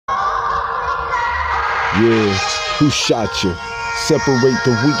Yeah, who shot you? Separate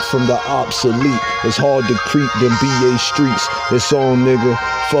the weak from the obsolete. It's hard to creep them BA streets. It's on, nigga.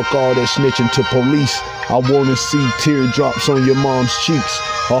 Fuck all that snitching to police. I wanna see teardrops on your mom's cheeks.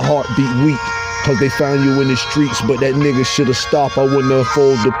 Her heartbeat weak, cause they found you in the streets. But that nigga should've stopped, I wouldn't have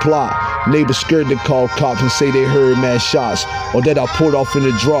folded the plot. Neighbors scared to call cops and say they heard mad shots, or that I pulled off in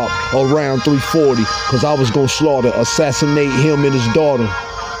the drop around 340, cause I was gonna slaughter, assassinate him and his daughter.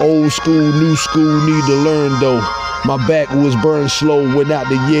 Old school, new school, need to learn though. My back was burned slow without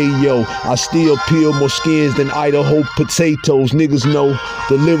the yayo. I still peel more skins than Idaho potatoes. Niggas know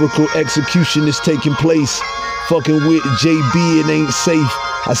the lyrical execution is taking place. Fucking with JB, it ain't safe.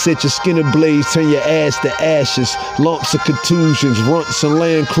 I set your skin ablaze, turn your ass to ashes. Lumps of contusions, runts and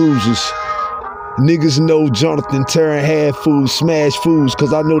Land Cruisers. Niggas know Jonathan tearing half fools, smash fools,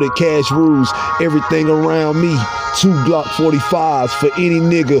 cause I know that cash rules everything around me. 2 Glock 45s for any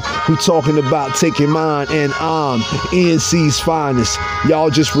nigga who talking about taking mine, and I'm NC's finest. Y'all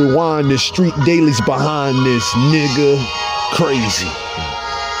just rewind the street dailies behind this, nigga. Crazy.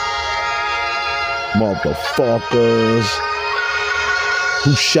 Motherfuckers.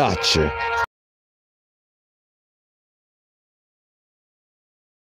 Who shot you?